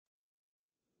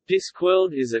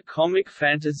Discworld is a comic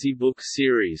fantasy book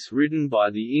series written by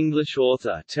the English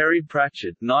author Terry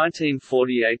Pratchett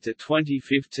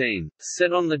 (1948–2015),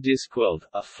 set on the Discworld,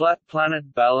 a flat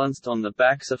planet balanced on the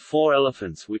backs of 4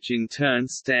 elephants which in turn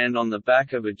stand on the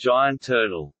back of a giant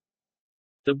turtle.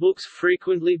 The books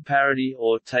frequently parody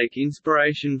or take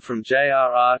inspiration from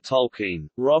J.R.R. Tolkien,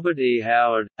 Robert E.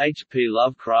 Howard, H.P.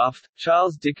 Lovecraft,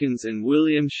 Charles Dickens and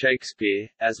William Shakespeare,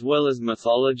 as well as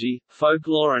mythology,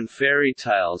 folklore and fairy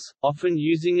tales, often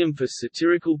using them for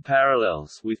satirical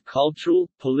parallels with cultural,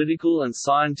 political and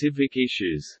scientific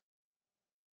issues.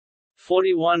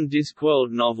 41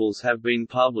 Discworld novels have been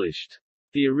published.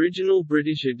 The original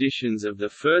British editions of the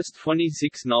first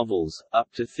 26 novels, up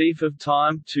to Thief of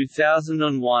Time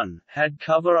 2001, had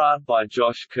cover art by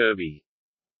Josh Kirby.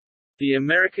 The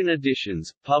American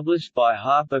editions, published by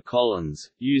HarperCollins,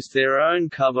 used their own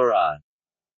cover art.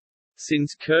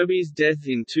 Since Kirby's death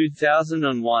in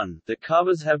 2001, the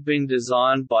covers have been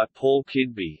designed by Paul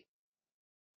Kidby.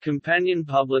 Companion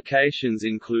publications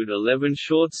include 11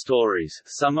 short stories,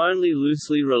 some only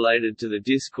loosely related to the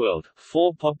Discworld,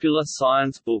 4 popular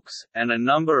science books, and a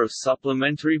number of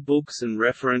supplementary books and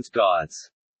reference guides.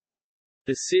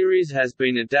 The series has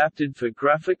been adapted for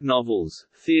graphic novels,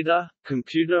 theatre,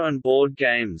 computer and board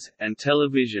games, and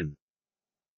television.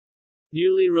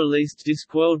 Newly released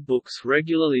Discworld books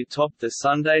regularly top the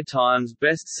Sunday Times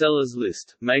bestsellers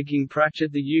list, making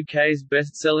Pratchett the UK's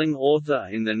best-selling author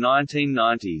in the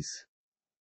 1990s.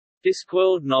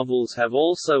 Discworld novels have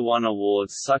also won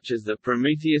awards such as the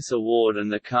Prometheus Award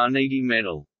and the Carnegie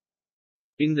Medal.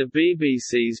 In the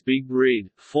BBC's Big Read,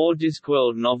 4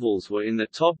 Discworld novels were in the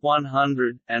top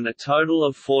 100, and a total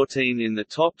of 14 in the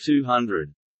top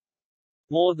 200.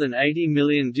 More than 80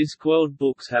 million Discworld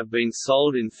books have been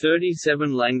sold in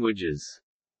 37 languages.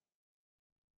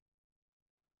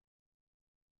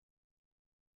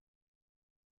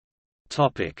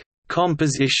 Topic: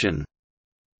 Composition.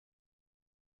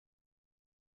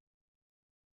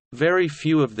 Very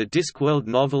few of the Discworld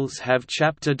novels have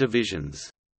chapter divisions.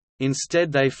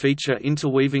 Instead they feature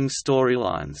interweaving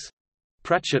storylines.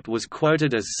 Pratchett was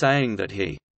quoted as saying that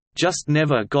he just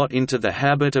never got into the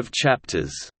habit of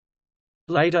chapters,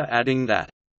 later adding that,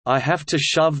 "I have to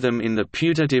shove them in the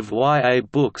putative YA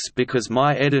books because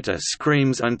my editor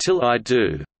screams until I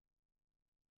do."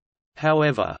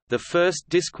 However, the first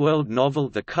Discworld novel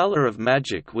The Color of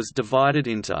Magic was divided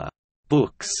into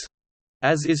books,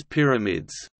 as is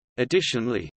Pyramids.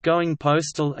 Additionally, Going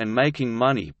Postal and Making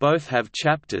Money both have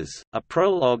chapters, a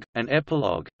prologue, an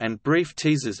epilogue, and brief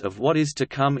teasers of what is to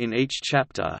come in each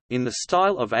chapter, in the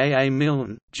style of A. A.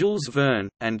 Milne, Jules Verne,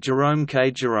 and Jerome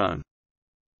K. Jerome.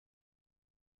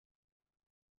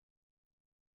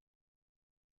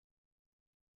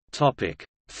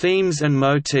 Themes and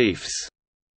motifs.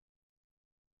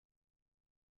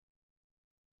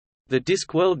 The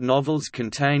Discworld novels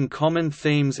contain common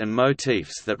themes and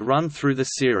motifs that run through the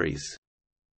series.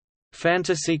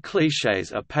 Fantasy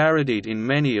clichés are parodied in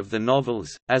many of the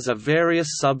novels, as are various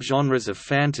subgenres of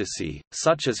fantasy,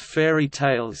 such as fairy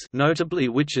tales, notably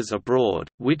Witches Abroad,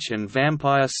 witch and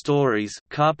vampire stories,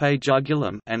 Carpe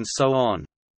Jugulum, and so on.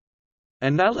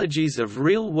 Analogies of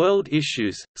real-world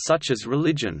issues, such as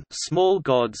religion, small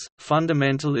gods,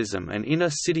 fundamentalism and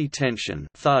inner-city tension,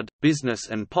 thud, business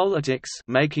and politics,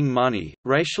 making money,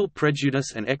 racial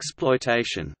prejudice and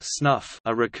exploitation, snuff,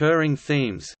 are recurring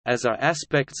themes, as are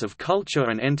aspects of culture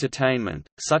and entertainment,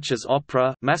 such as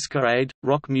opera, masquerade,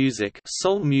 rock music,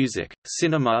 soul music,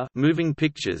 cinema, moving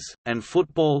pictures, and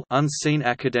football, unseen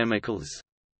academicals.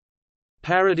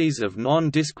 Parodies of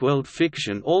non-Discworld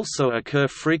fiction also occur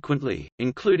frequently,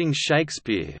 including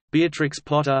Shakespeare, Beatrix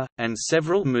Potter, and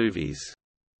several movies.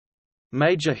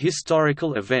 Major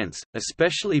historical events,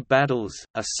 especially battles,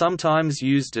 are sometimes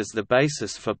used as the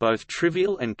basis for both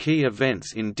trivial and key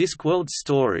events in Discworld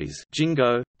stories,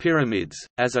 Jingo, Pyramids,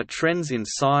 as are trends in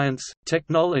science,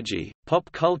 technology,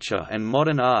 pop culture and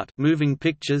modern art, moving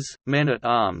pictures,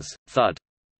 men-at-arms, thud.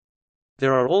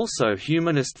 There are also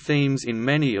humanist themes in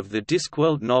many of the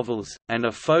Discworld novels, and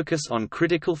a focus on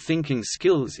critical thinking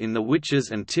skills in the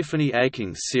Witches and Tiffany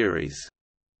Aching series.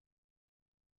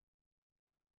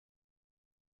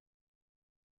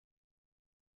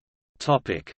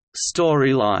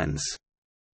 Storylines.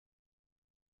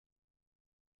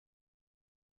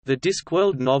 The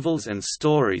Discworld novels and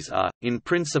stories are, in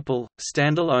principle,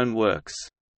 standalone works.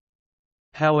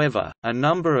 However, a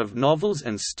number of novels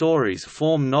and stories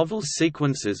form novel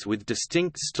sequences with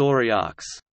distinct story arcs.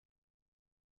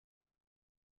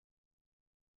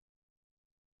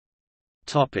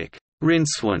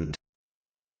 Rincewind.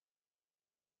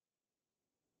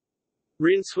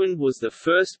 Rincewind was the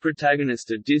first protagonist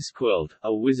of Discworld,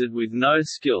 a wizard with no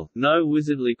skill, no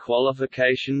wizardly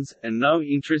qualifications, and no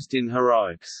interest in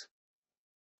heroics.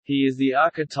 He is the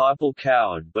archetypal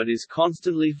coward but is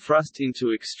constantly thrust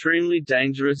into extremely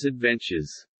dangerous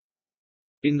adventures.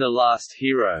 In The Last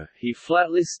Hero, he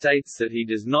flatly states that he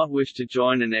does not wish to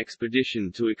join an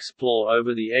expedition to explore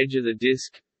over the edge of the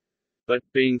disc, but,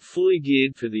 being fully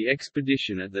geared for the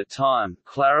expedition at the time,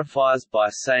 clarifies by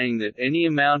saying that any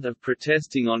amount of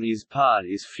protesting on his part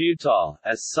is futile,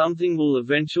 as something will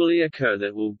eventually occur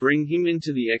that will bring him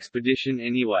into the expedition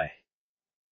anyway.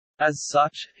 As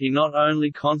such, he not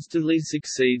only constantly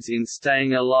succeeds in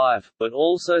staying alive, but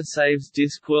also saves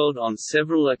Discworld on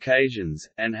several occasions,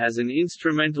 and has an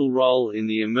instrumental role in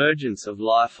the emergence of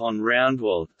life on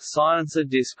Roundworld, Sciencer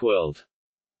Discworld.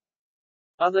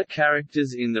 Other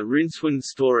characters in the Rincewind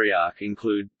story arc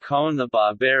include, Cohen the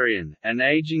Barbarian, an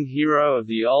aging hero of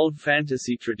the old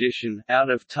fantasy tradition,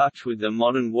 out of touch with the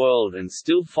modern world and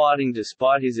still fighting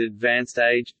despite his advanced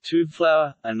age,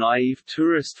 Twoflower, a naive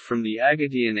tourist from the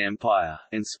Agatian Empire,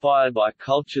 inspired by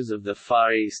cultures of the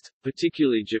Far East,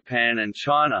 particularly Japan and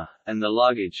China, and the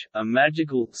Luggage, a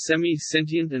magical,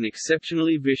 semi-sentient and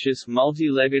exceptionally vicious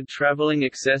multi-legged traveling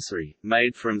accessory,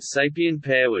 made from sapient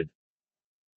pearwood.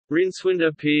 Rincewind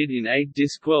appeared in 8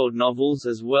 Discworld novels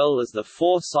as well as the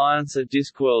 4 Sciencer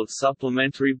Discworld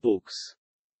supplementary books.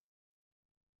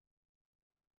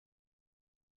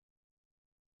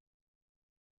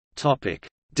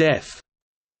 Death.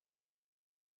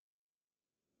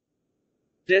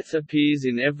 Death appears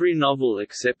in every novel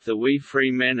except The We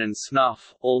Free Men and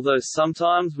Snuff, although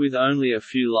sometimes with only a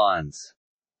few lines.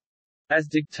 As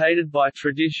dictated by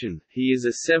tradition, he is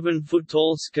a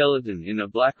 7-foot-tall skeleton in a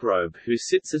black robe who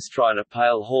sits astride a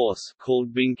pale horse,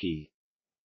 called Binky.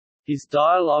 His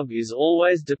dialogue is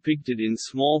always depicted in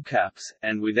small caps,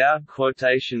 and without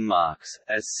quotation marks,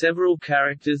 as several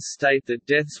characters state that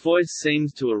Death's voice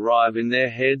seems to arrive in their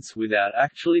heads without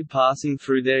actually passing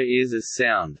through their ears as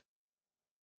sound.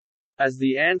 As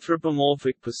the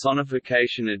anthropomorphic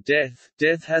personification of death,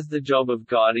 Death has the job of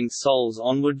guiding souls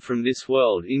onward from this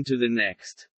world into the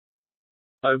next.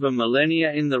 Over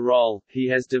millennia in the role, he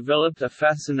has developed a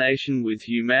fascination with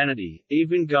humanity,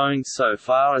 even going so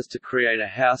far as to create a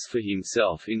house for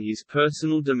himself in his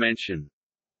personal dimension.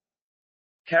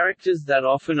 Characters that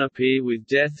often appear with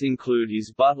Death include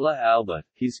his butler Albert,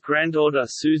 his granddaughter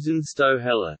Susan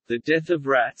Stoheller, the Death of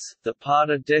Rats, the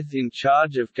Pater Death in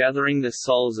charge of gathering the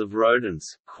souls of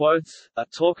rodents, quotes, a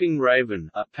talking raven,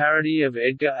 a parody of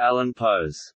Edgar Allan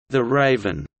Poe's The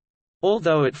Raven,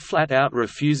 although it flat out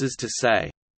refuses to say,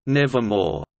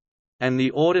 nevermore, and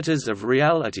the auditors of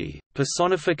reality,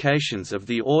 personifications of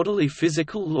the orderly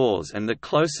physical laws and the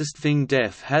closest thing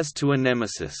Death has to a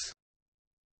nemesis.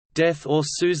 Death or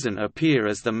Susan appear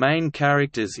as the main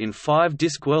characters in 5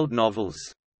 Discworld novels.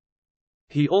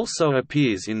 He also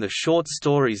appears in the short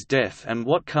stories Death and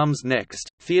What Comes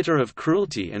Next, Theatre of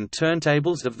Cruelty and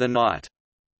Turntables of the Night.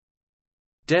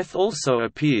 Death also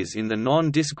appears in the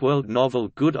non-Discworld novel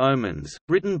Good Omens,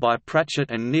 written by Pratchett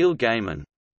and Neil Gaiman.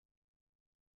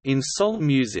 In Soul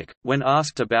Music, when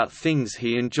asked about things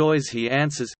he enjoys he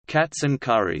answers, cats and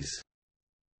curries.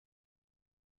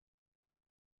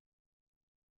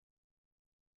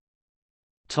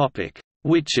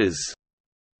 Witches.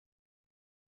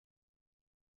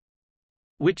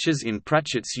 Witches in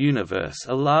Pratchett's universe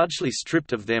are largely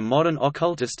stripped of their modern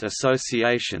occultist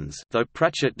associations, though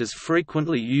Pratchett does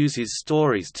frequently use his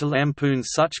stories to lampoon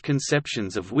such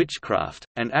conceptions of witchcraft,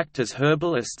 and act as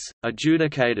herbalists,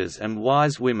 adjudicators and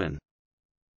wise women.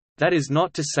 That is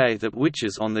not to say that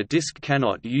witches on the disc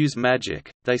cannot use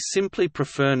magic, they simply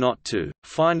prefer not to,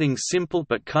 finding simple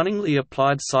but cunningly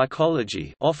applied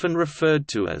psychology, often referred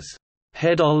to as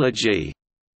headology,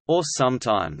 or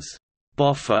sometimes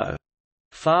boffo,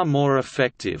 far more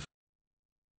effective.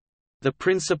 The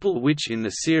principal witch in the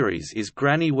series is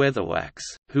Granny Weatherwax,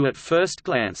 who at first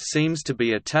glance seems to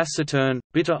be a taciturn,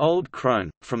 bitter old crone,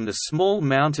 from the small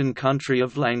mountain country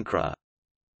of Lancre.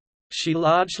 She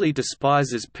largely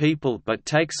despises people but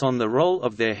takes on the role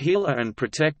of their healer and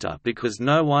protector because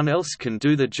no one else can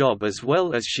do the job as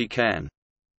well as she can.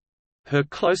 Her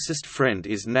closest friend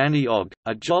is Nanny Og,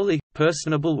 a jolly,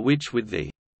 personable witch with the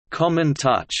common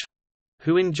touch,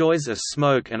 who enjoys a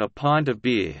smoke and a pint of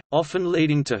beer, often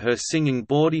leading to her singing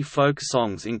bawdy folk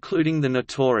songs including the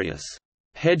notorious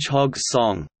Hedgehog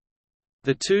Song.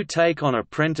 The two take on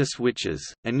apprentice witches,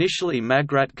 initially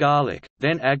Magrat Garlick,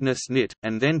 then Agnes Nitt,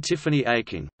 and then Tiffany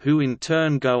Aching, who in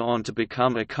turn go on to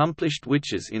become accomplished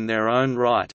witches in their own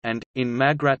right, and, in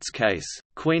Magrat's case,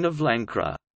 Queen of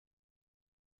Lancre.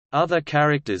 Other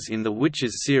characters in the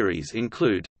Witches series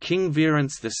include, King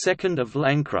Virence II of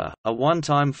Lancre, a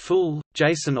one-time fool,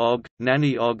 Jason Ogg,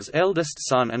 Nanny Ogg's eldest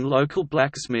son and local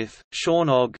blacksmith, Sean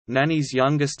Ogg, Nanny's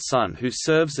youngest son who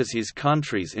serves as his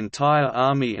country's entire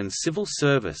army and civil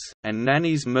service, and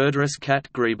Nanny's murderous cat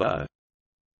Grebo.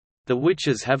 The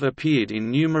Witches have appeared in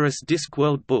numerous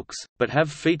Discworld books, but have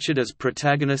featured as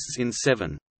protagonists in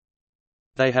 7.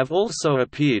 They have also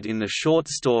appeared in the short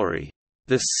story,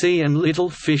 The Sea and Little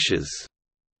Fishes.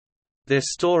 Their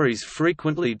stories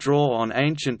frequently draw on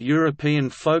ancient European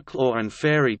folklore and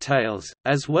fairy tales,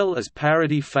 as well as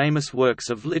parody famous works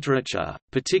of literature,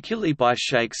 particularly by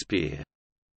Shakespeare.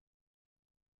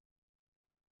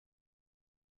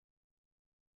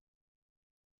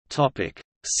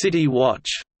 City Watch.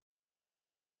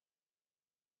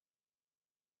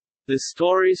 The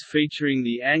stories featuring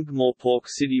the Ankh-Morpork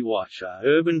City Watch are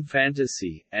urban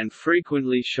fantasy, and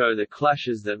frequently show the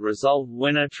clashes that result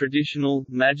when a traditional,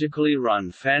 magically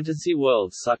run fantasy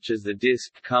world such as the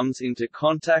Disc comes into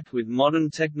contact with modern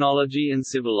technology and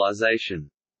civilization.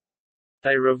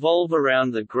 They revolve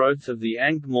around the growth of the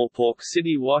Ankh-Morpork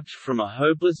City Watch from a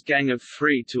hopeless gang of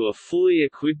 3 to a fully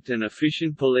equipped and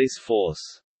efficient police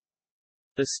force.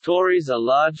 The stories are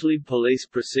largely police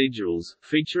procedurals,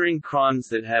 featuring crimes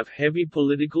that have heavy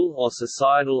political or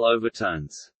societal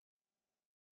overtones.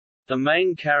 The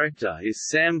main character is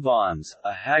Sam Vimes,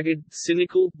 a haggard,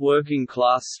 cynical,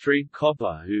 working-class street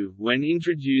copper who, when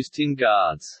introduced in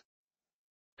Guards,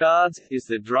 is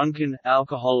the drunken,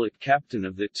 alcoholic captain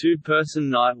of the two-person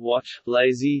night watch,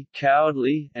 lazy,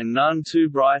 cowardly, and none too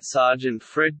bright Sergeant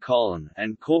Fred Collin,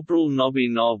 and Corporal Nobby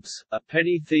Nobbs, a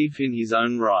petty thief in his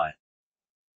own right.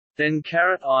 Then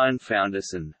Carrot Iron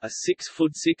Founderson, a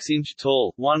 6'6"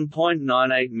 tall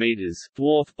 (1.98 meters)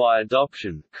 dwarf by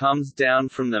adoption, comes down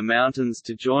from the mountains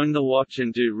to join the watch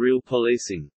and do real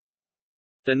policing.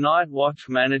 The Night Watch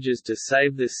manages to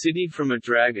save the city from a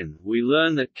dragon. We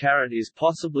learn that Carrot is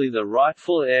possibly the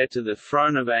rightful heir to the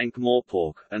throne of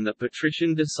Ankh-Morpork, and the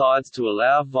patrician decides to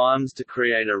allow Vimes to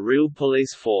create a real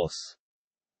police force.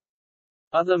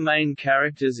 Other main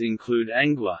characters include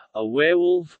Angua, a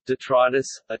werewolf, Detritus,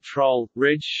 a troll,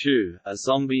 Red Shoe, a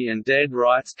zombie and dead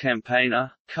rights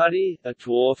campaigner, Cuddy, a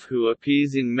dwarf who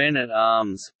appears in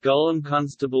Men-at-Arms, Golem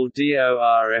Constable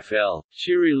Dorfl,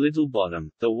 Cheery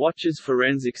Littlebottom, the Watcher's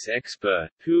forensics expert,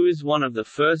 who is one of the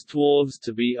first dwarves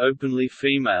to be openly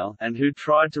female, and who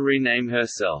tried to rename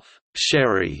herself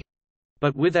Sherry,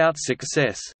 but without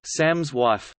success. Sam's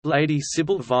wife, Lady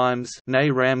Sybil Vimes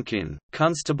née Ramkin,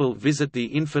 Constable Visit the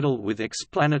Infidel with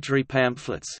explanatory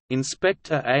pamphlets,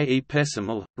 Inspector A. E.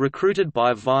 Pessimal, recruited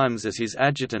by Vimes as his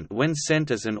adjutant when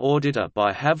sent as an auditor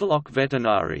by Havelock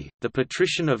Veterinary, the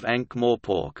patrician of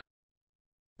Ankh-Morpork.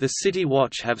 The City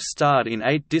Watch have starred in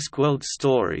 8 Discworld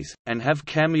stories, and have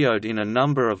cameoed in a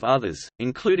number of others,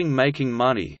 including Making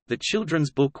Money, the children's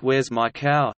book Where's My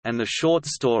Cow, and the short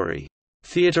story,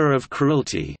 Theatre of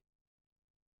Cruelty.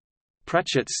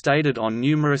 Pratchett stated on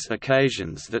numerous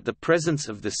occasions that the presence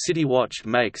of the City Watch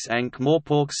makes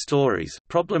Ankh-Morpork stories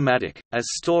problematic, as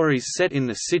stories set in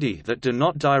the city that do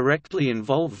not directly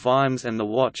involve Vimes and the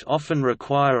Watch often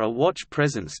require a Watch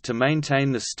presence to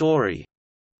maintain the story,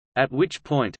 at which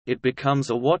point, it becomes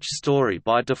a Watch story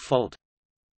by default.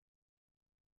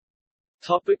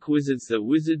 Wizards. The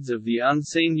Wizards of the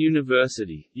Unseen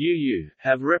University (UU)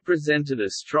 have represented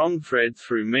a strong thread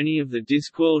through many of the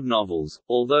Discworld novels,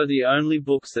 although the only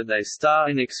books that they star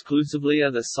in exclusively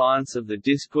are the Science of the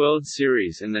Discworld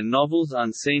series and the novels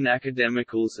Unseen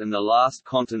Academicals and The Last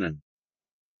Continent.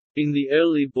 In the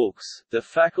early books, the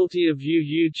faculty of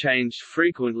UU changed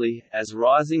frequently, as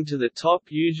rising to the top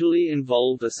usually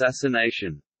involved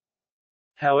assassination.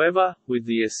 However, with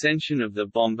the ascension of the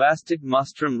bombastic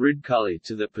Mustrum Ridcully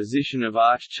to the position of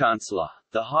Arch-Chancellor,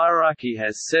 the hierarchy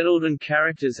has settled and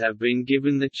characters have been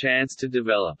given the chance to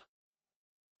develop.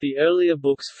 The earlier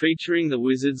books featuring the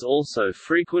Wizards also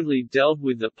frequently dealt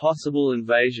with the possible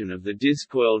invasion of the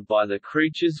Discworld by the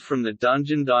creatures from the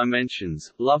dungeon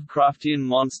dimensions, Lovecraftian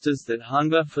monsters that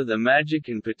hunger for the magic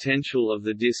and potential of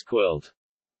the Discworld.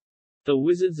 The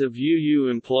Wizards of UU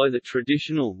employ the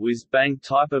traditional whiz-bang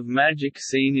type of magic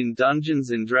seen in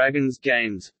Dungeons & Dragons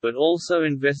games, but also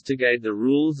investigate the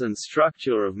rules and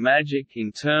structure of magic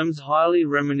in terms highly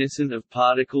reminiscent of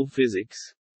particle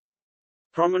physics.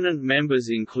 Prominent members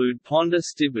include Ponder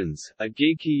Stibbons, a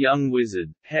geeky young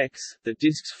wizard, Hex, the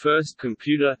Disc's first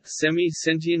computer,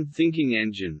 semi-sentient thinking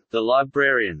engine, the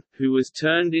librarian, who was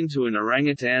turned into an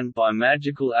orangutan by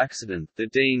magical accident, the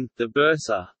Dean, the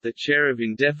Bursar, the Chair of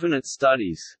Indefinite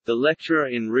Studies, the Lecturer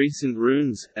in Recent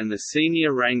Runes, and the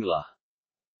Senior Wrangler.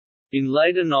 In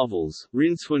later novels,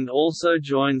 Rincewind also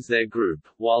joins their group,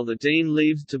 while the Dean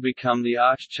leaves to become the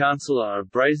Arch-Chancellor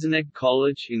of Brazenec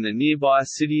College in the nearby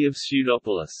city of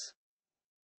Pseudopolis.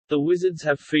 The wizards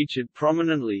have featured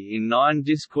prominently in 9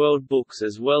 Discworld books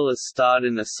as well as starred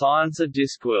in the Science of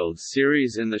Discworld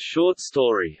series and the short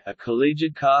story, A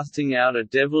Collegiate Casting Out of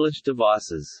Devilish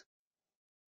Devices.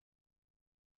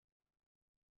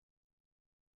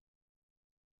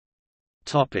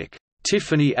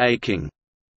 Tiffany Aching.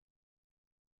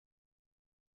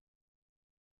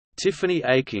 Tiffany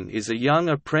Aching is a young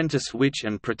apprentice witch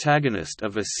and protagonist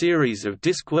of a series of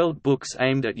Discworld books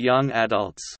aimed at young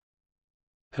adults.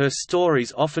 Her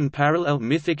stories often parallel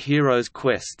mythic heroes'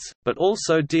 quests, but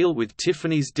also deal with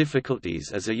Tiffany's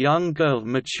difficulties as a young girl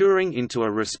maturing into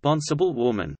a responsible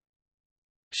woman.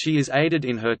 She is aided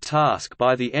in her task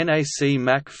by the NAC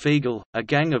Mac Feegle, a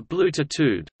gang of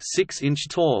blue-tattooed,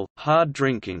 6-inch-tall,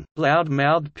 hard-drinking,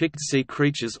 loud-mouthed picked sea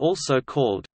creatures also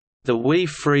called the Wee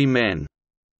Free Men,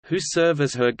 who serve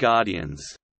as her guardians.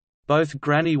 Both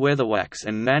Granny Weatherwax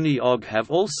and Nanny Og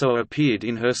have also appeared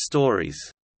in her stories.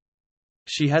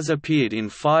 She has appeared in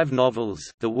 5 novels: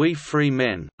 The Wee Free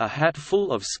Men, A Hat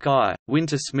Full of Sky,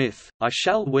 Winter Smith, I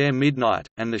Shall Wear Midnight,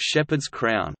 and The Shepherd's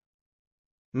Crown.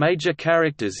 Major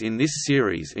characters in this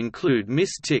series include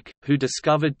Miss Tick, who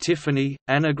discovered Tiffany,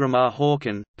 Anagrama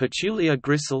Hawken, Petulia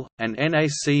Gristle, and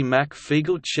NAC Mac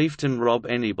Feegle chieftain Rob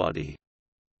Anybody.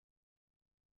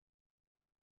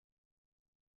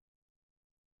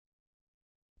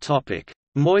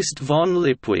 Moist von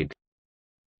Lipwig.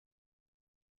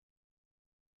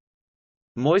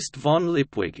 Moist von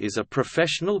Lipwig is a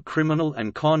professional criminal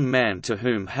and con man to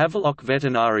whom Havelock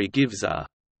Veterinary gives a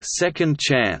second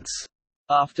chance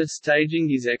after staging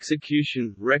his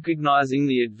execution, recognizing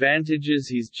the advantages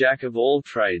his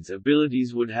jack-of-all-trades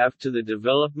abilities would have to the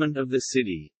development of the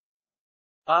city.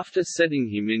 After setting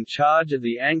him in charge of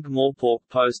the Ankh-Morpork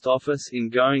post office in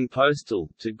going postal,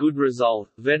 to good result,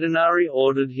 Veterinary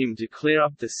ordered him to clear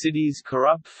up the city's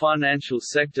corrupt financial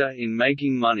sector in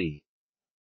making money.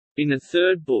 In a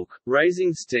third book,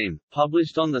 Raising Steam,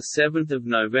 published on 7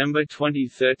 November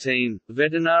 2013,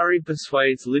 Veterinary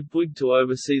persuades Lipwig to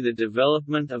oversee the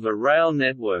development of a rail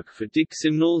network for Dick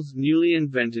Simnel's newly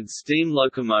invented steam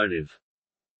locomotive.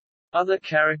 Other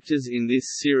characters in this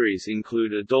series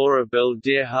include Adora Belle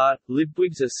Deerhart,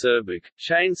 Lipwig's acerbic,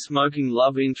 chain-smoking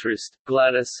love interest,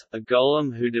 Gladys, a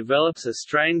golem who develops a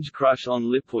strange crush on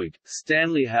Lipwig,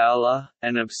 Stanley Howler,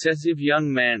 an obsessive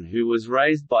young man who was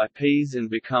raised by peas and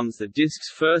becomes the disc's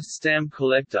first stamp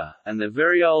collector, and the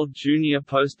very old junior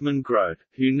postman Grote,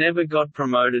 who never got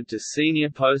promoted to senior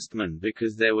postman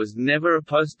because there was never a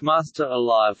postmaster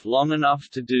alive long enough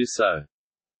to do so.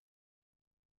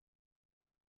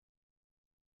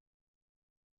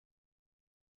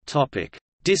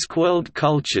 Discworld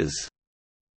cultures.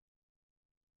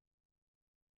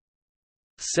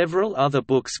 Several other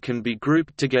books can be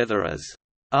grouped together as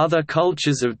other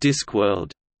cultures of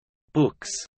Discworld books.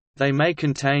 They may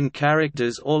contain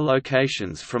characters or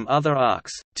locations from other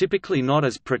arcs, typically not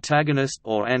as protagonist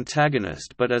or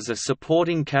antagonist but as a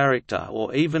supporting character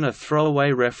or even a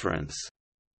throwaway reference.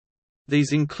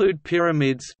 These include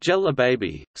Pyramids,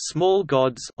 Jellybaby, Small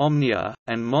Gods, Omnia,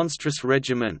 and Monstrous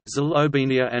Regiment,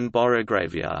 Zalobenia and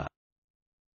Borogravia.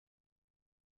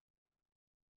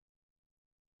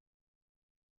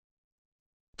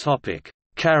 Topic: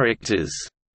 Characters.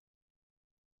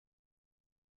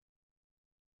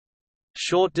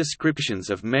 Short descriptions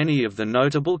of many of the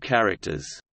notable characters.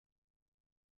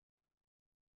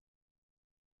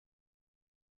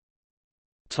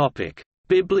 Topic: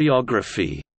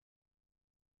 Bibliography.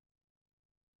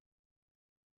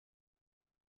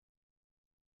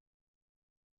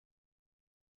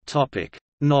 Topic: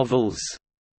 Novels.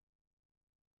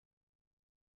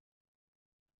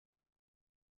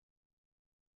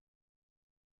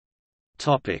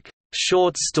 Topic: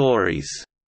 Short stories.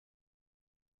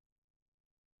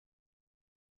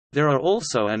 There are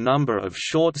also a number of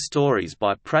short stories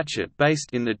by Pratchett based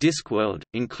in the Discworld,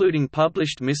 including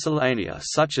published miscellanea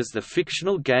such as the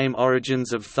fictional game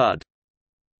Origins of Thud.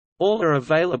 All are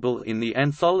available in the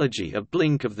anthology A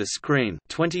Blink of the Screen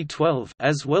 2012,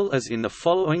 as well as in the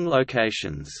following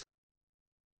locations: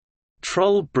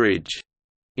 Troll Bridge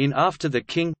in After the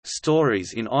King,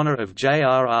 stories in honor of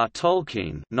J.R.R.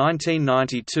 Tolkien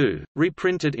 1992,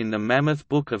 reprinted in the Mammoth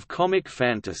Book of Comic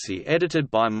Fantasy edited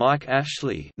by Mike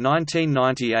Ashley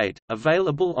 1998,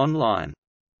 available online.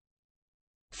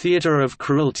 Theatre of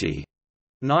Cruelty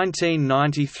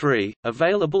 1993,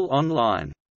 available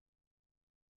online.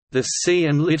 The Sea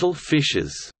and Little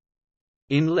Fishes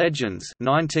In Legends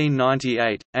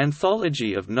 1998,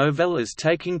 anthology of novellas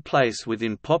taking place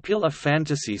within popular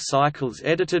fantasy cycles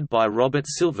edited by Robert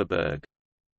Silverberg.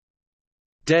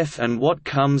 Death and What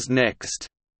Comes Next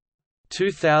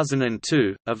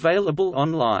 2002, available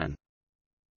online.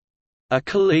 A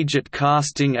Collegiate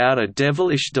Casting Out of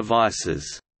Devilish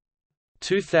Devices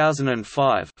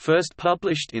 2005, first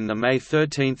published in the May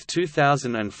 13,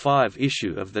 2005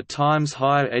 issue of the Times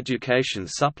Higher Education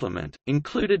Supplement,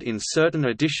 included in certain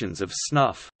editions of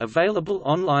Snuff, available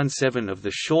online. 7 of the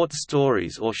short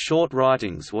stories or short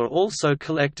writings were also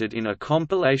collected in a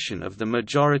compilation of the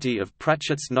majority of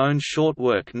Pratchett's known short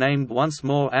work named Once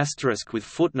More * with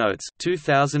footnotes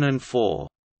 2004.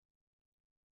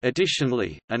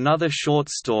 Additionally, another short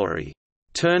story,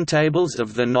 Turntables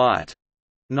of the Night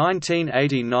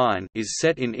 1989, is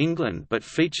set in England but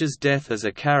features death as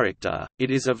a character.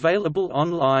 It is available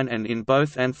online and in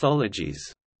both anthologies.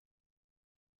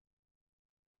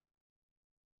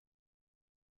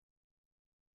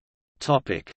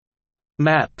 Topic: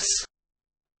 Maps.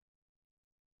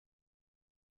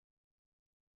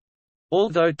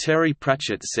 Although Terry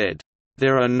Pratchett said,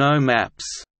 "There are no maps.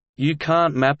 You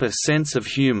can't map a sense of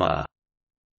humor,"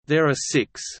 there are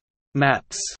 6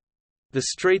 maps. The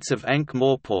Streets of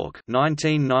Ankh-Morpork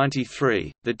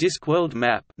 1993, The Discworld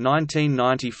Map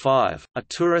 1995, A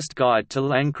Tourist Guide to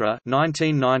Lancre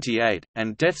 1998,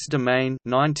 and Death's Domain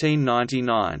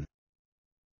 1999.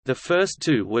 The first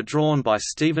 2 were drawn by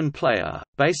Stephen Player,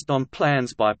 based on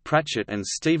plans by Pratchett and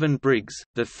Stephen Briggs,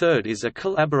 the third is a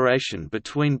collaboration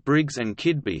between Briggs and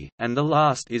Kidby, and the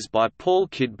last is by Paul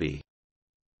Kidby.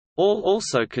 All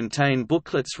also contain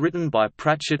booklets written by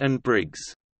Pratchett and Briggs.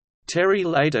 Terry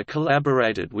later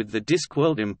collaborated with the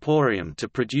Discworld Emporium to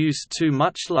produce 2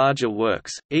 much larger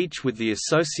works, each with the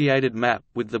associated map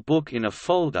with the book in a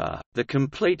folder, the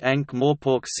Complete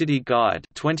Ankh-Morpork City Guide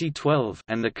 2012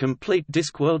 and the Complete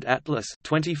Discworld Atlas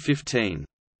 2015.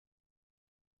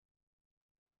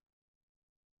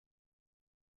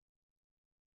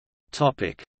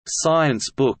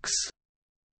 Science books.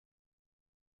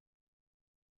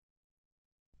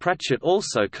 Pratchett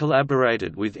also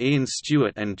collaborated with Ian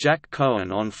Stewart and Jack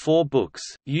Cohen on 4 books,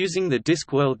 using the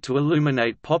Discworld to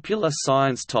illuminate popular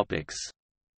science topics.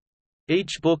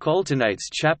 Each book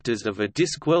alternates chapters of a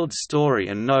Discworld story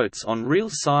and notes on real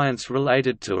science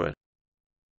related to it.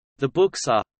 The books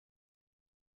are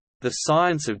The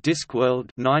Science of Discworld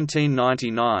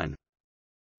 1999,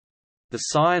 The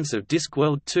Science of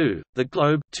Discworld 2, The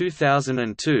Globe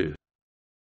 2002,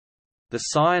 The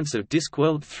Science of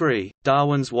Discworld 3,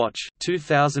 Darwin's Watch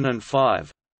 2005,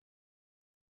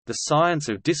 The Science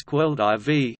of Discworld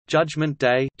IV, Judgment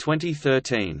Day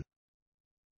 2013.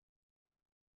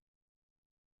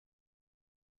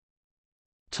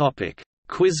 Topic: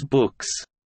 Quiz books.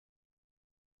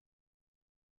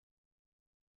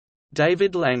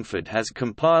 David Langford has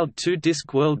compiled 2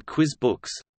 Discworld quiz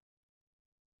books.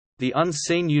 The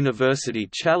Unseen University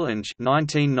Challenge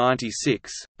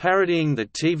 1996, parodying the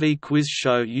TV quiz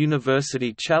show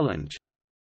University Challenge.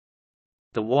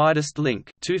 The Widest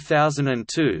Link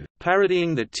 2002,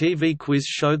 parodying the TV quiz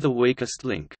show The Weakest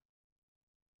Link.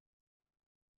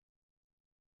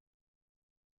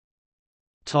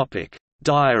 Topic: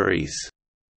 Diaries.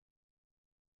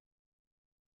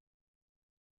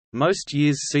 Most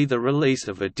years see the release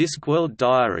of a Discworld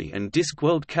diary and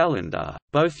Discworld calendar,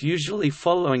 both usually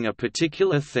following a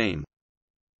particular theme.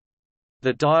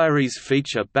 The diaries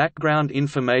feature background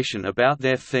information about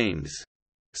their themes.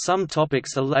 Some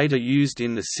topics are later used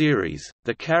in the series.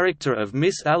 The character of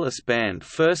Miss Alice Band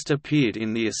first appeared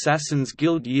in the Assassin's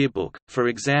Guild yearbook, for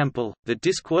example. The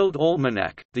Discworld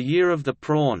Almanac, The Year of the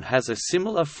Prawn, has a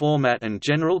similar format and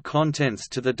general contents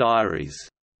to the diaries.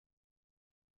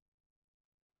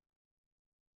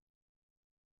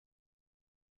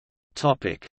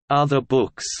 Other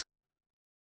books.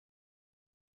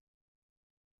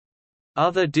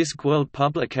 Other Discworld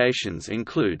publications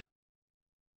include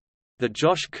the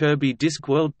Josh Kirby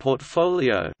Discworld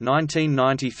Portfolio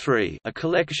 1993, a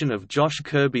collection of Josh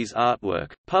Kirby's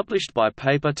artwork, published by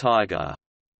Paper Tiger.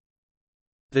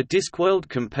 The Discworld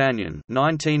Companion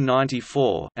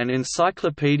 1994, an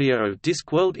encyclopedia of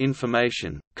Discworld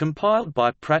information, compiled by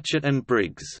Pratchett and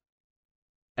Briggs.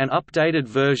 An updated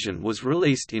version was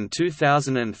released in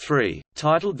 2003,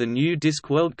 titled The New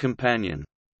Discworld Companion.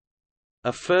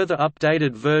 A further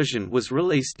updated version was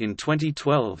released in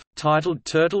 2012, titled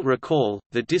Turtle Recall,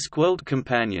 The Discworld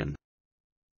Companion.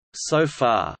 So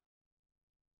far,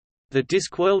 the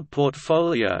Discworld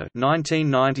Portfolio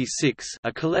 1996,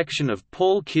 a collection of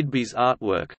Paul Kidby's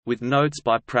artwork, with notes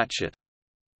by Pratchett.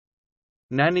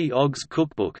 Nanny Ogg's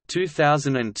Cookbook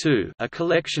 2002, a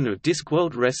collection of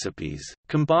Discworld recipes,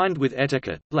 combined with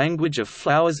etiquette, language of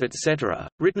flowers etc.,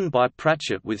 written by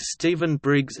Pratchett with Stephen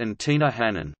Briggs and Tina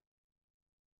Hannon.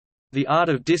 The Art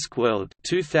of Discworld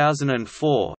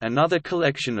 2004, another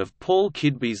collection of Paul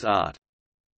Kidby's art.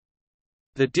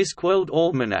 The Discworld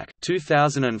Almanac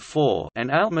 2004, an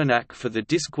almanac for the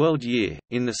Discworld year,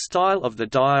 in the style of the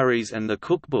Diaries and the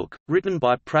Cookbook, written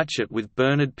by Pratchett with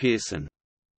Bernard Pearson.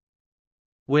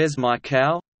 Where's My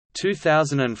Cow?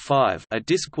 2005, a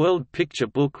Discworld picture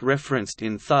book referenced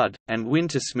in Thud, and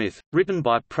Wintersmith, written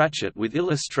by Pratchett with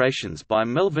illustrations by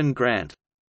Melvin Grant.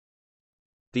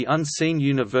 The Unseen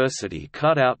University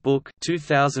Cutout Book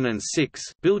 2006,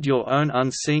 Build Your Own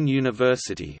Unseen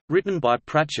University, written by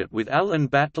Pratchett with Alan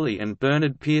Batley and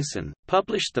Bernard Pearson,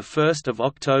 published 1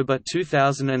 October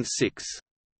 2006.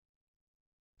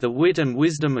 The Wit and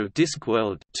Wisdom of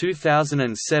Discworld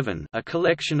 2007, a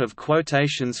collection of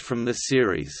quotations from the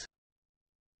series.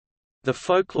 The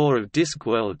Folklore of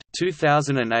Discworld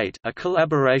 2008, a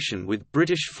collaboration with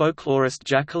British folklorist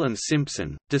Jacqueline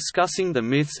Simpson, discussing the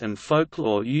myths and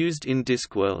folklore used in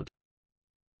Discworld.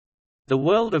 The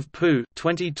World of Pooh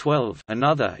 2012,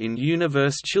 another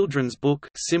in-universe children's book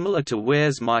similar to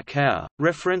Where's My Cow,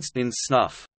 referenced in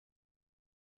Snuff.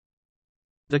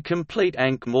 The Complete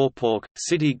Ankh-Morpork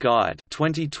City Guide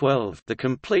 2012, the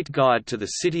complete guide to the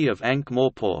city of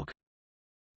Ankh-Morpork.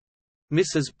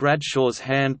 Mrs. Bradshaw's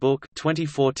Handbook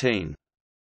 2014.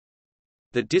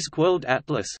 The Discworld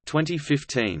Atlas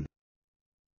 2015.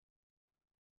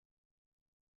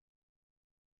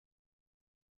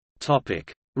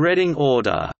 Topic: Reading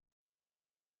order.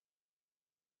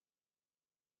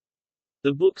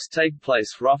 The books take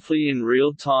place roughly in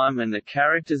real time and the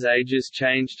characters' ages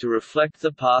change to reflect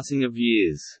the passing of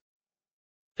years.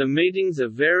 The meetings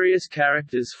of various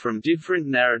characters from different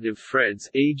narrative threads,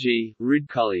 e.g.,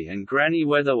 Ridcully and Granny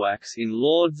Weatherwax in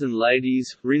Lords and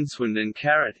Ladies, Rincewind and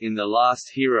Carrot in The Last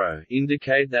Hero,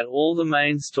 indicate that all the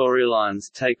main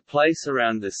storylines take place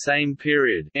around the same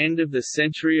period, end of the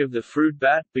century of the fruit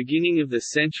bat, beginning of the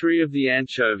century of the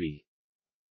anchovy.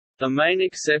 The main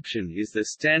exception is the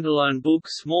standalone book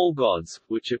Small Gods,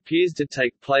 which appears to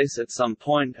take place at some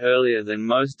point earlier than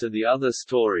most of the other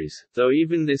stories, though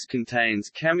even this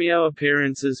contains cameo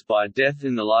appearances by Death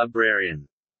in the Librarian.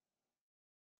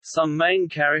 Some main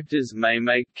characters may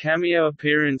make cameo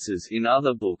appearances in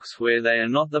other books where they are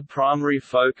not the primary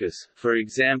focus. For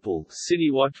example, City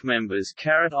Watch members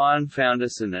Carrot Iron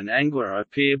Founderson and Angler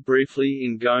appear briefly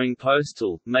in Going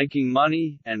Postal, Making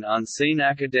Money, and Unseen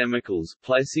Academicals,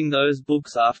 placing those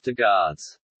books after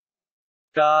Guards,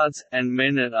 and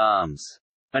Men-at-Arms.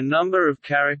 A number of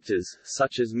characters,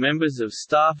 such as members of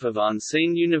staff of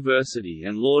Unseen University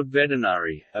and Lord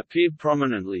Veterinary, appear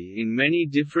prominently in many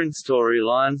different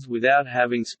storylines without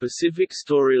having specific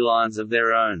storylines of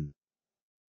their own.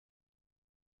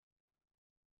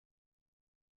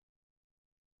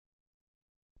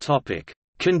 Topic: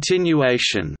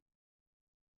 Continuation.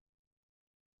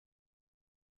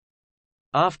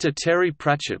 After Terry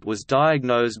Pratchett was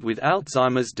diagnosed with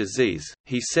Alzheimer's disease,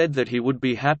 he said that he would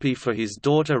be happy for his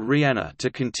daughter Rhianna to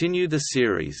continue the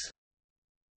series.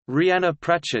 Rhianna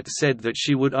Pratchett said that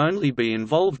she would only be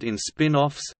involved in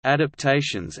spin-offs,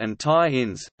 adaptations and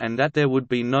tie-ins, and that there would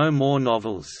be no more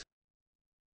novels.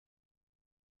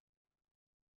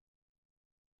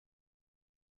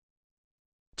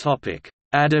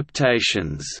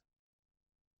 Adaptations.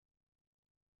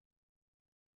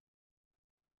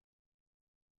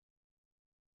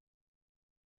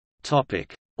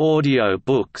 Audio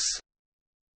books.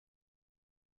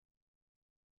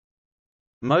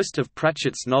 Most of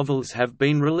Pratchett's novels have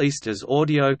been released as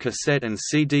audio cassette and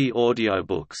CD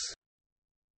audiobooks.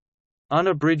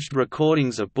 Unabridged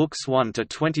recordings of books 1 to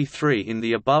 23 in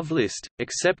the above list,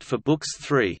 except for books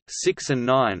 3, 6 and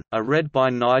 9, are read by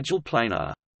Nigel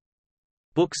Planer.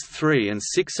 Books 3 and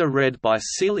 6 are read by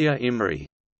Celia Imrie.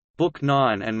 Book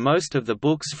 9 and most of the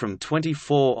books from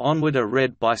 24 onward are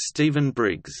read by Stephen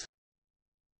Briggs.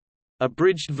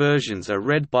 Abridged versions are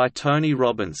read by Tony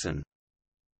Robinson.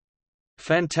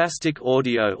 Fantastic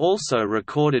Audio also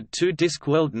recorded 2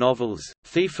 Discworld novels,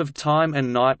 Thief of Time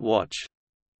and Night Watch.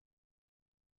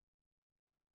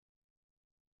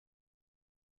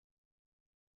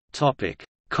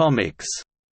 Comics.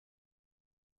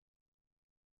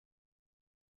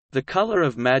 The Color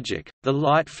of Magic, The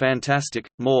Light Fantastic,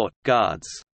 Mort,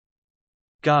 Guards,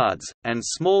 and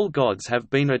Small Gods have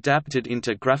been adapted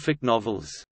into graphic novels.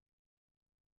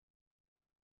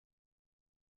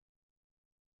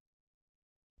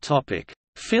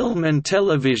 Film and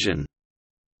television.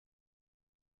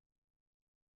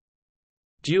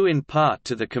 Due in part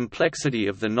to the complexity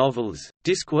of the novels,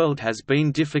 Discworld has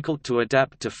been difficult to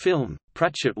adapt to film.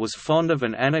 Pratchett was fond of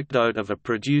an anecdote of a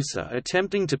producer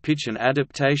attempting to pitch an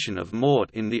adaptation of Mort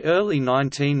in the early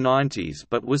 1990s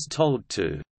but was told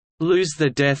to lose the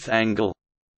death angle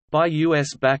by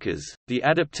US backers. The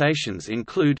adaptations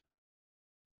include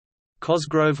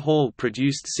Cosgrove Hall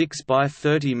produced 6 by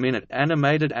 30-minute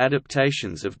animated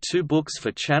adaptations of 2 books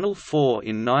for Channel 4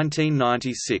 in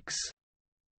 1996.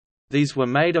 These were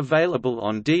made available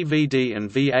on DVD and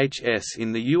VHS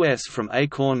in the US from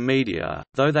Acorn Media,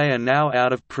 though they are now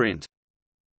out of print.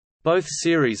 Both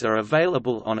series are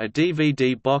available on a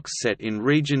DVD box set in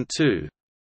Region 2.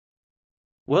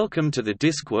 Welcome to the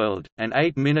Discworld, an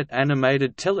 8-minute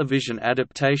animated television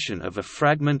adaptation of a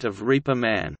fragment of Reaper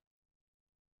Man.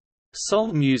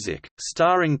 Soul Music,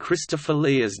 starring Christopher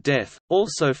Lee as Death,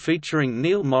 also featuring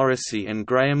Neil Morrissey and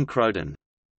Graham Crowden.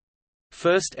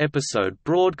 First episode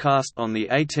broadcast on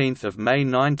 18 May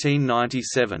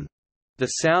 1997.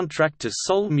 The soundtrack to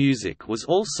Soul Music was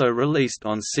also released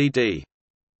on CD.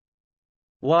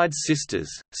 Wide Sisters,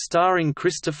 starring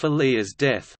Christopher Lee as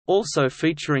Death, also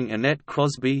featuring Annette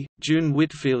Crosby, June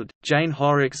Whitfield, Jane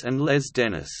Horrocks and Les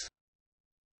Dennis.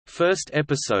 First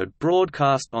episode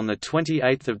broadcast on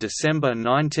 28 December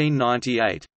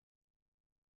 1998.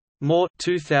 Mort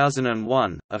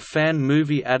 2001, a fan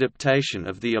movie adaptation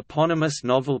of the eponymous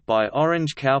novel by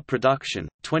Orange Cow Production,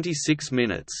 26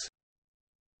 minutes.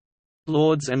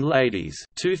 Lords and Ladies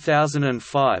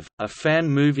 2005, a fan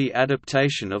movie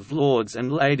adaptation of Lords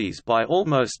and Ladies by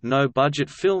Almost No Budget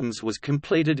Films was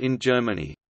completed in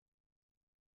Germany.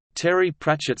 Terry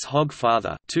Pratchett's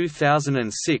Hogfather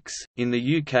 2006, in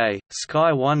the UK,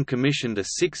 Sky One commissioned a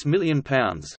 £6 million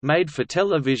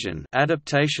made-for-television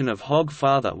adaptation of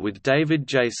Hogfather with David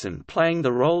Jason playing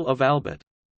the role of Albert.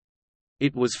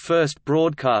 It was first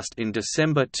broadcast in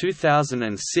December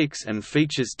 2006 and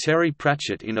features Terry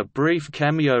Pratchett in a brief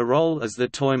cameo role as the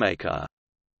Toymaker.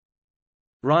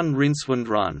 Run Rincewind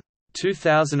Run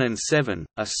 2007,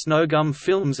 a Snowgum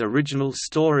Films original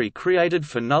story created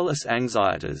for Nullus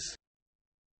Anxietas.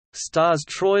 Stars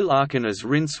Troy Larkin as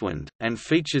Rincewind, and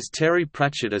features Terry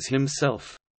Pratchett as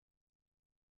himself.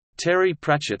 Terry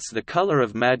Pratchett's The Color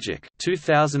of Magic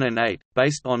 2008,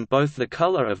 based on both The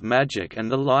Color of Magic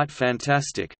and The Light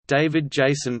Fantastic, David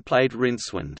Jason played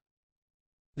Rincewind.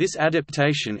 This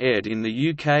adaptation aired in the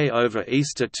UK over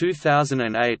Easter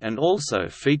 2008 and also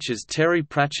features Terry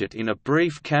Pratchett in a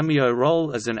brief cameo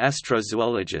role as an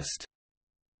astrozoologist.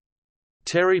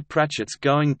 Terry Pratchett's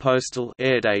Going Postal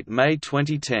aired 8 May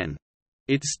 2010.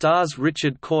 It stars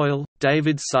Richard Coyle,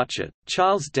 David Suchet,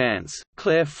 Charles Dance,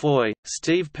 Claire Foy,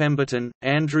 Steve Pemberton,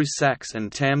 Andrew Sachs and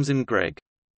Tamsin Gregg.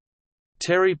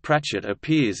 Terry Pratchett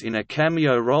appears in a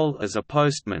cameo role as a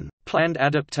postman. Planned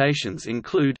adaptations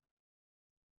include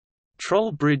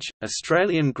Trollbridge,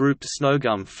 Australian group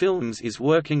Snowgum Films is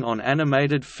working on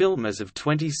animated film as of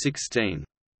 2016.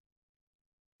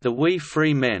 The We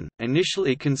Free Men,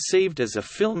 initially conceived as a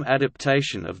film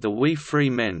adaptation of The We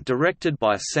Free Men directed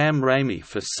by Sam Raimi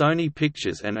for Sony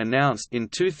Pictures and announced in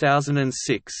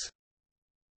 2006.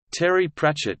 Terry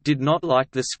Pratchett did not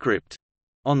like the script.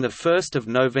 On 1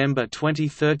 November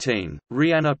 2013,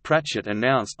 Rhianna Pratchett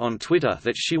announced on Twitter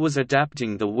that she was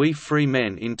adapting The We Free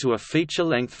Men into a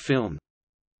feature-length film.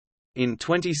 In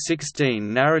 2016,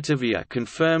 Narrativia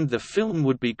confirmed the film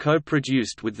would be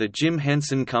co-produced with the Jim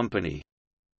Henson Company.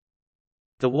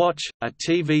 The Watch, a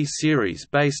TV series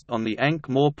based on the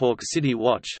Ankh-Morpork City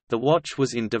Watch, The Watch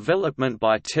was in development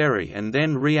by Terry and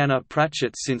then Rhianna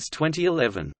Pratchett since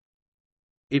 2011.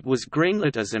 It was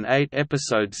greenlit as an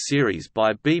 8-episode series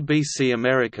by BBC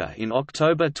America in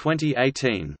October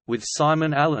 2018, with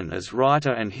Simon Allen as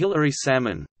writer and Hilary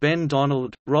Salmon, Ben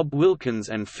Donald, Rob Wilkins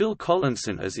and Phil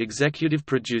Collinson as executive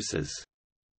producers.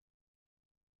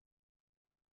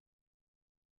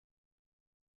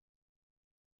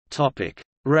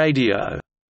 Radio.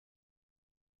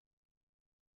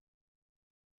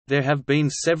 There have been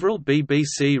several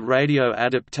BBC radio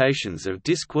adaptations of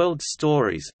Discworld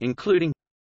stories, including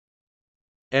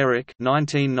Eric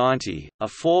 1990, a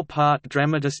 4-part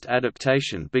dramatist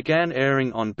adaptation began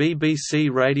airing on BBC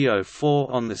Radio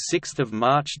 4 on 6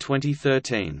 March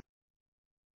 2013.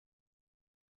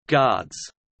 Guards,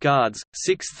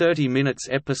 6 30-minute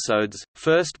episodes,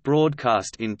 first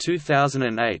broadcast in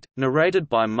 2008, narrated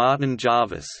by Martin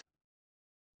Jarvis.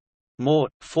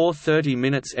 Mort, 4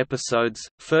 30-minute episodes,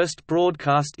 first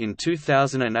broadcast in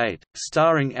 2008,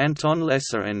 starring Anton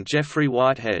Lesser and Jeffrey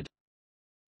Whitehead.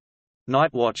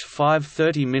 Nightwatch, 5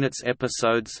 30-minute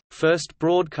episodes, first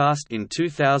broadcast in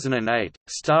 2008,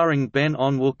 starring Ben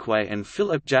Onwukwe and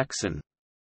Philip Jackson.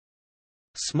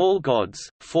 Small Gods,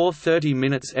 4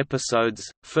 30-minute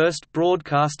episodes, first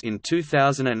broadcast in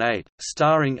 2008,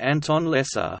 starring Anton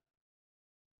Lesser.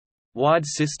 Wide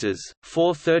Sisters,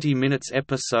 4 30-minute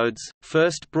episodes,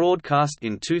 first broadcast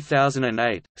in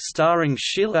 2008, starring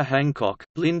Sheila Hancock,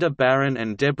 Linda Barron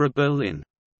and Deborah Berlin.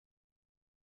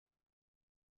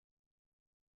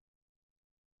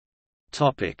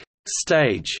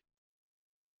 Stage.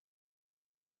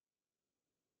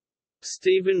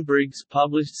 Stephen Briggs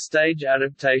published stage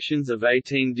adaptations of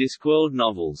 18 Discworld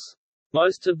novels.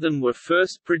 Most of them were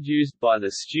first produced by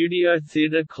the Studio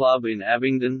Theatre Club in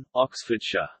Abingdon,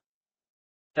 Oxfordshire.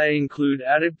 They include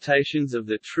adaptations of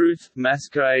The Truth,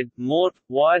 Masquerade, Mort,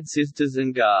 Wide Sisters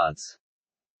and Guards.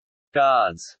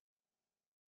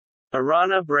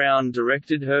 Arana Brown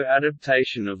directed her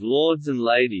adaptation of Lords and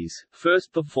Ladies,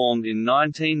 first performed in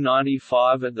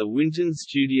 1995 at the Winton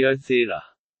Studio Theatre.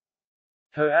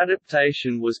 Her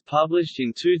adaptation was published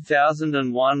in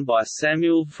 2001 by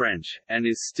Samuel French, and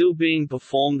is still being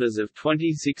performed as of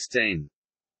 2016.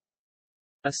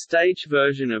 A stage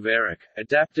version of Eric,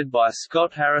 adapted by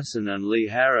Scott Harrison and Lee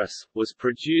Harris, was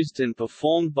produced and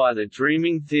performed by the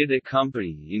Dreaming Theatre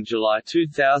Company in July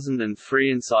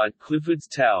 2003 inside Clifford's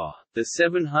Tower, the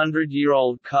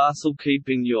 700-year-old castle keep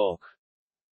in York.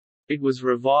 It was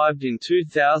revived in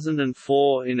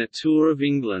 2004 in a tour of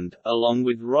England, along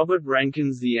with Robert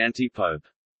Rankin's The Antipope.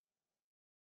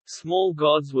 Small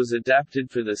Gods was adapted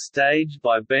for the stage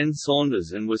by Ben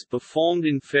Saunders and was performed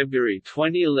in February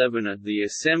 2011 at the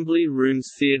Assembly Rooms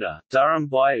Theatre, Durham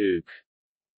by Ook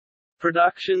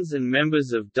Productions and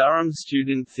members of Durham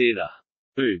Student Theatre.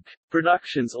 Ook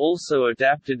Productions also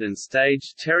adapted and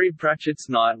staged Terry Pratchett's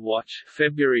Night Watch,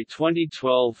 February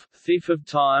 2012, Thief of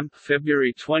Time,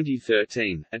 February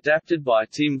 2013, adapted by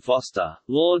Tim Foster,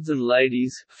 Lords and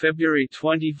Ladies, February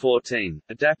 2014,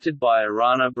 adapted by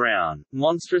Arana Brown,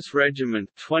 Monstrous Regiment,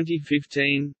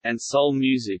 2015, and Soul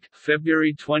Music,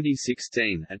 February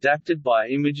 2016, adapted by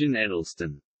Imogen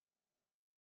Edelston.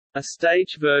 A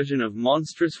stage version of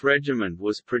Monstrous Regiment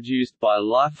was produced by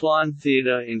Lifeline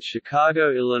Theatre in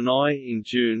Chicago, Illinois in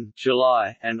June,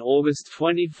 July, and August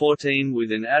 2014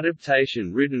 with an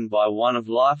adaptation written by one of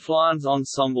Lifeline's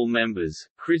ensemble members,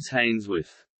 Chris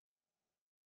Hainsworth.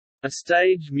 A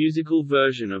stage musical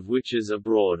version of Witches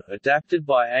Abroad, adapted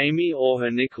by Amy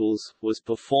Orher Nichols, was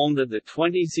performed at the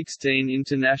 2016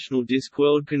 International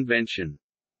Discworld Convention.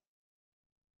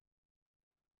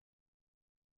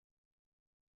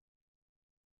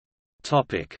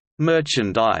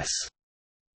 Merchandise.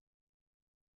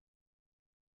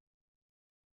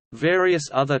 Various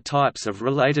other types of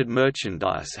related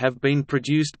merchandise have been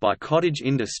produced by cottage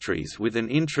industries with an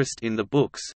interest in the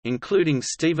books, including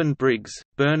Stephen Briggs,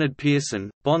 Bernard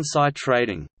Pearson, Bonsai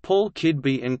Trading, Paul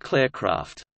Kidby and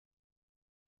Clarecraft.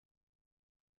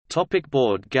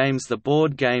 Board games. The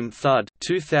board game Thud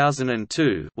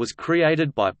 2002 was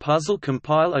created by puzzle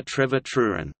compiler Trevor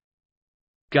Truran.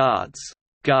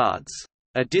 Guards,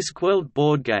 a Discworld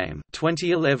board game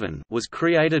 2011 was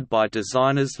created by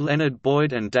designers Leonard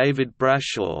Boyd and David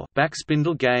Brashaw,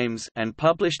 Backspindle Games, and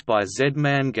published by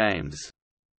Z-Man Games.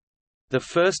 The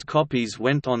first copies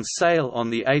went on sale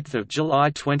on 8 July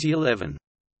 2011.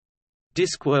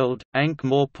 Discworld,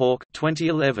 Ankh-Morpork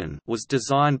 2011 was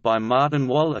designed by Martin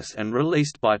Wallace and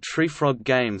released by Treefrog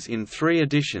Games in 3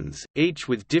 editions, each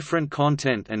with different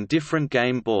content and different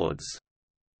game boards.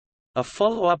 A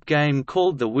follow-up game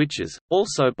called The Witches,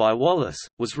 also by Wallace,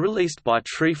 was released by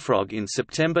Treefrog in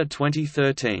September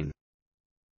 2013.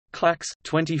 Clax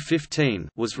 2015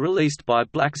 was released by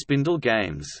Blackspindle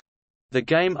Games. The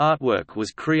game artwork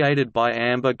was created by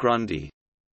Amber Grundy.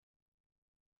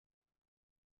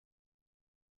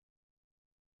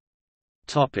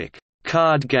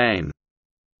 Card game.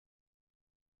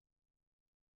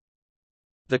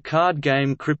 The card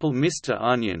game Cripple Mr.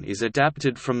 Onion is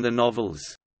adapted from the novels.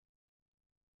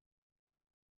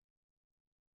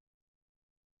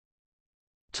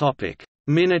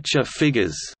 Miniature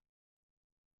figures.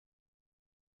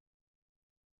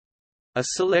 A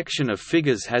selection of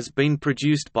figures has been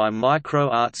produced by Micro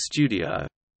Art Studio.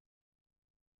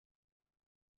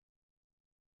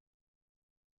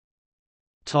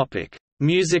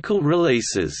 Musical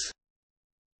releases.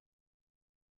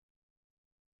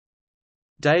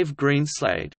 Dave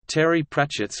Greenslade, Terry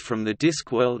Pratchett's From the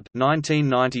Discworld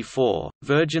 1994,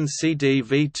 Virgin CD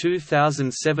v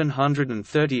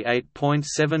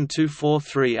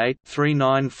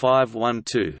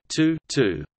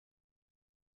 2738.72438-39512-2.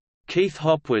 Keith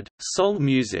Hopwood, Soul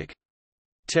Music.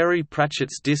 Terry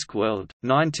Pratchett's Discworld,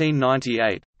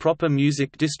 1998, Proper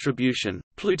Music Distribution,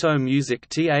 Pluto Music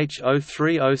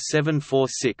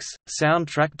TH030746,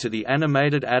 soundtrack to the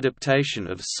animated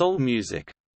adaptation of soul music.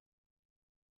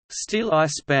 Steel Eye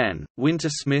Span, Winter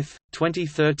Smith,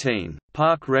 2013,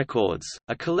 Park Records,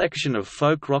 a collection of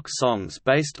folk rock songs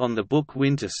based on the book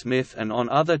Winter Smith and on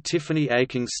other Tiffany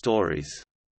Aching stories.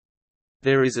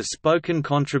 There is a spoken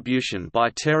contribution by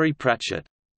Terry Pratchett.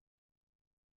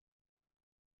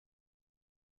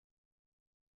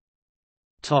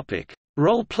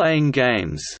 Role-playing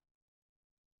games.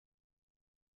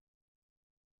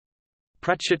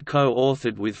 Pratchett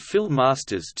co-authored with Phil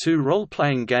Masters 2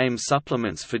 role-playing game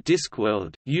supplements for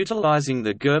Discworld, utilizing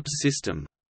the GURPS system.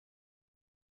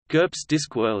 GURPS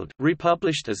Discworld,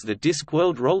 republished as the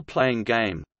Discworld role-playing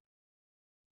game.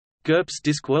 GURPS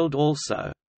Discworld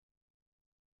also.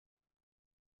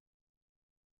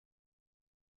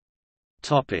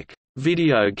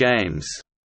 Video games.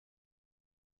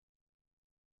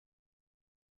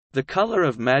 The Color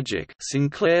of Magic,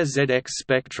 Sinclair ZX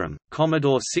Spectrum,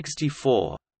 Commodore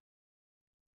 64.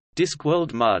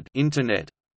 Discworld Mud, Internet.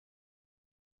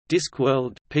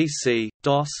 Discworld, PC,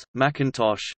 DOS,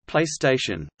 Macintosh,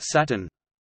 PlayStation, Saturn.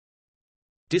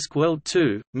 Discworld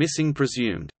 2, Missing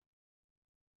Presumed.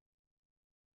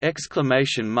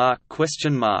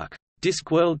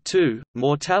 Discworld 2,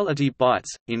 Mortality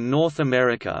Bites, in North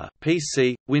America,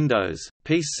 PC, Windows,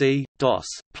 PC, DOS,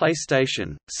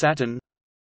 PlayStation, Saturn.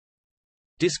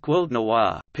 Discworld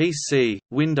Noir, PC,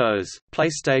 Windows,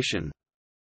 PlayStation.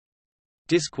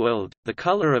 Discworld, The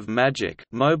Color of Magic,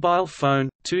 mobile phone,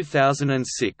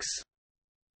 2006.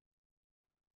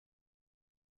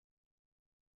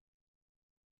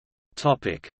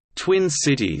 Topic: Twin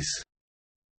Cities.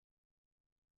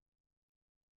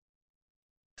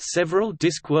 Several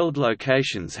Discworld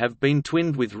locations have been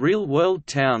twinned with real-world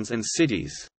towns and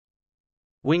cities.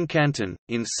 Wincanton,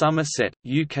 in Somerset,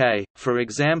 UK, for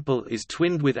example, is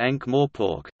twinned with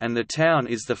Ankh-Morpork, and the town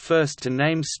is the first to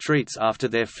name streets after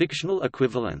their fictional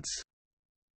equivalents.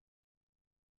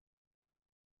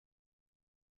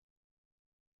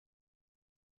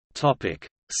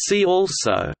 See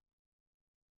also: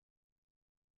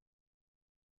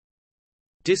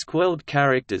 Discworld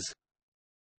characters,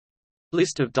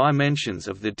 List of dimensions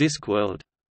of the Discworld,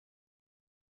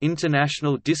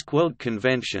 International Discworld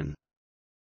Convention,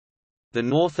 the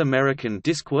North American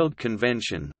Discworld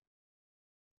Convention,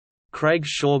 Craig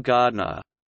Shaw Gardner,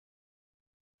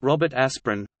 Robert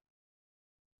Asprin,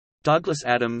 Douglas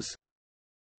Adams,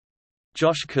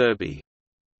 Josh Kirby.